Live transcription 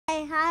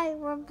Hi,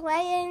 we're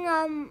playing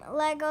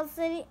Lego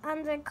City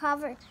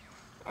Undercover,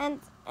 and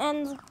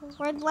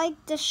we're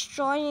like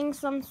destroying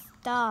some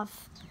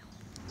stuff,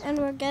 and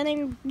we're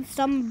getting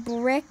some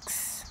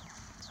bricks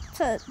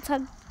to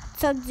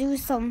do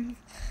some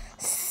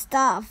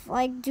stuff,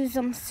 like do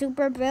some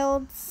super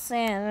builds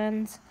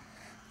and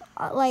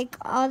like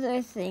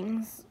other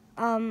things.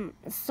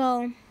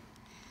 So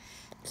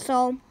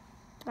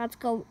let's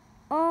go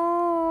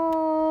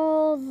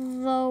all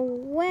the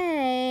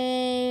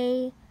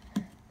way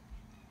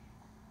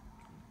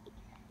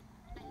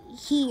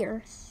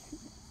here.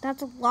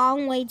 That's a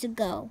long way to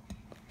go.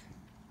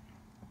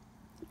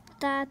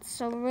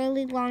 That's a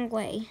really long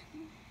way.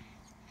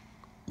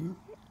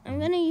 I'm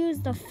gonna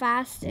use the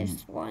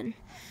fastest one,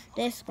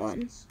 this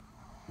one.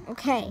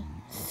 Okay,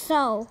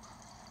 so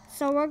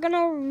we're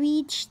gonna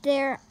reach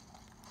there.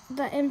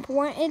 The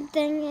important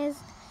thing is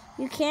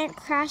you can't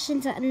crash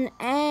into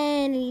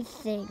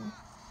anything.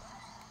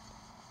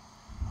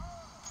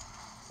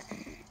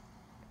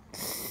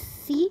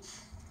 See?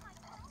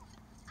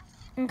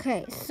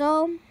 Okay,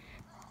 so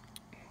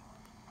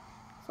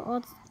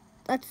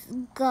let's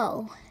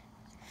go.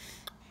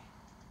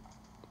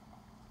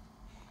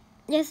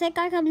 You think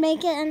I can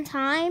make it in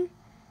time?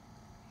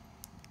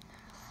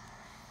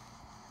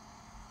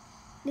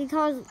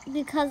 Because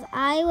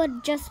I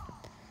would just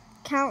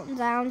count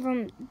down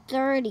from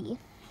 30,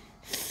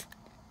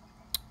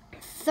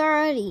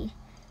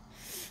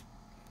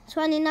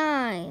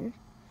 29,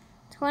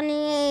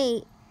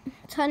 28,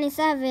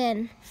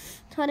 27,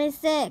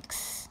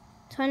 26,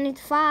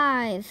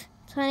 25,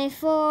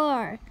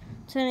 24,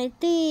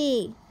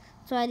 23,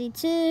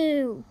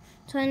 22,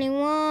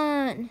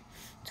 21,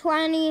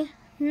 20,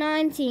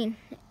 19,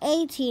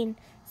 18,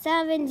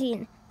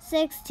 17,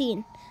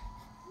 16,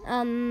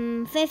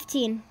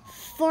 15,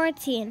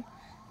 14,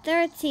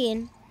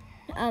 13,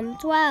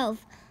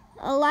 12,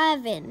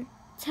 11,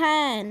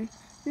 10,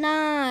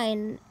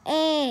 9,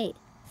 8,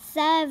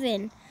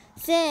 7,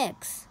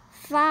 6,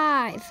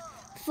 5,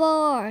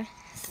 4,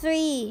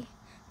 3,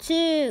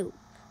 2,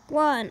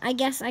 1. I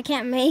guess I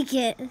can't make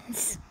it.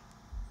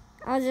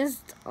 I'll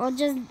just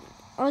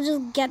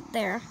get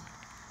there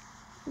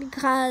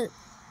because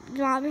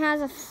Mom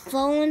has a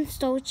phone,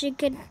 so she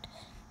can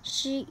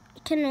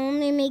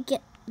only make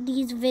it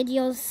these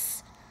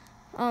videos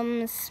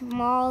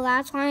small.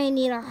 That's why I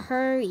need to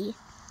hurry.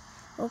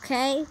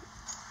 Okay?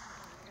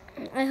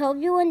 I hope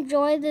you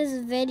enjoyed this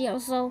video.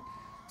 So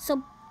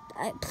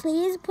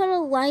please put a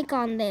like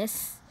on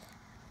this.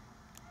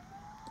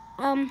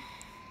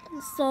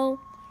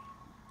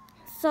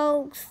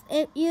 So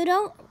if you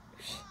don't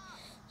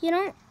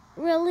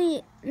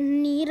really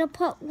need to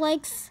put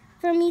likes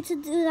for me to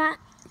do that.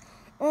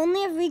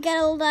 Only if we get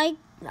a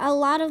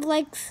lot of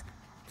likes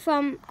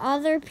from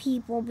other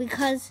people,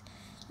 because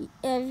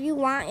if you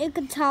want, you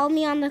could tell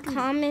me on the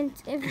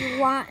comments if you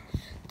want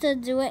to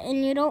do it,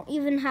 and you don't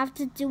even have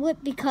to do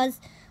it, because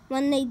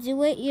when they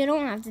do it, you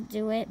don't have to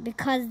do it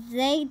because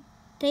they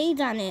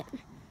done it.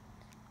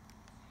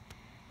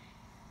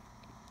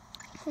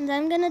 And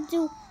I'm gonna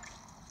do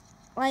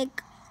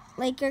like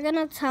you're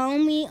gonna tell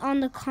me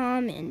on the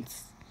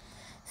comments.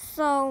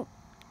 So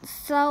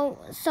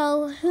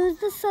who's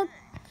the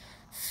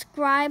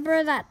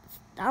subscriber that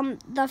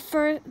the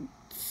first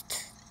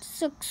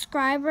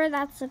subscriber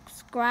that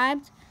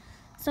subscribed?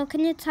 So can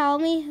you tell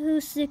me who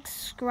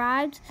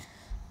subscribed?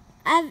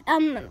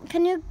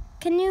 Can you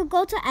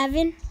go to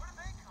Evan?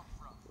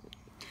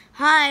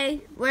 Hi,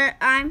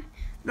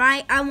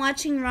 I'm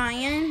watching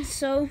Ryan,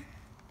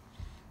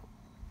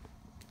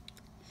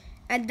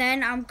 and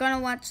then I'm gonna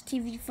watch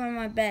TV from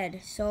my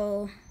bed.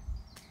 So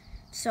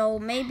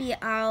maybe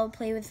I'll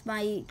play with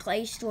my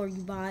Clay Story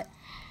bot.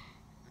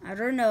 I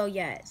don't know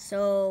yet.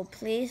 So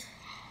please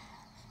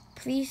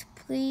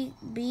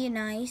be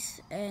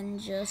nice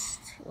and just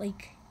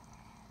like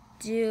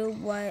do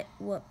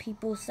what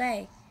people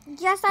say.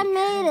 Yes, I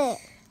made it.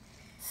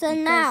 So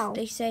now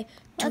they say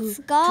let's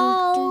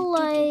go.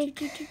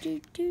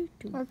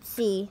 Let's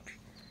see.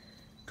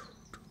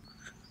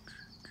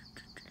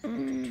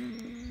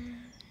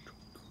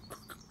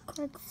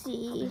 Let's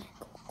see.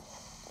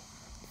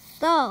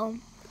 So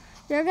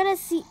you're gonna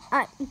see.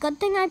 Good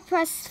thing I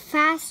pressed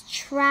fast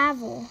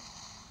travel.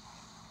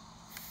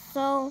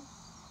 So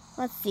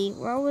let's see.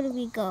 Where would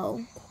we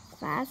go?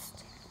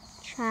 Fast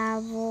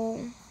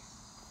travel.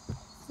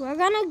 We're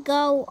gonna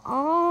go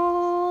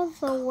all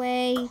the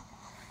way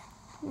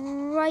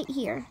right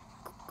here.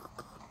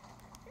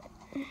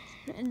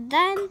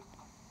 Then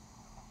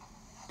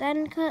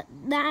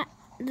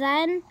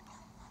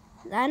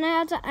I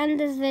have to end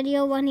this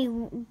video when he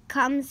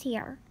comes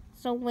here.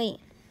 So wait.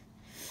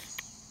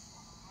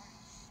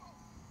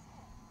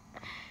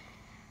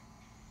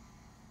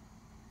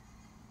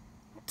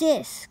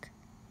 Disc.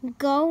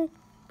 Go.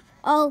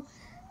 Oh,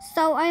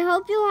 so I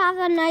hope you have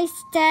a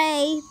nice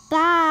day.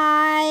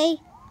 Bye.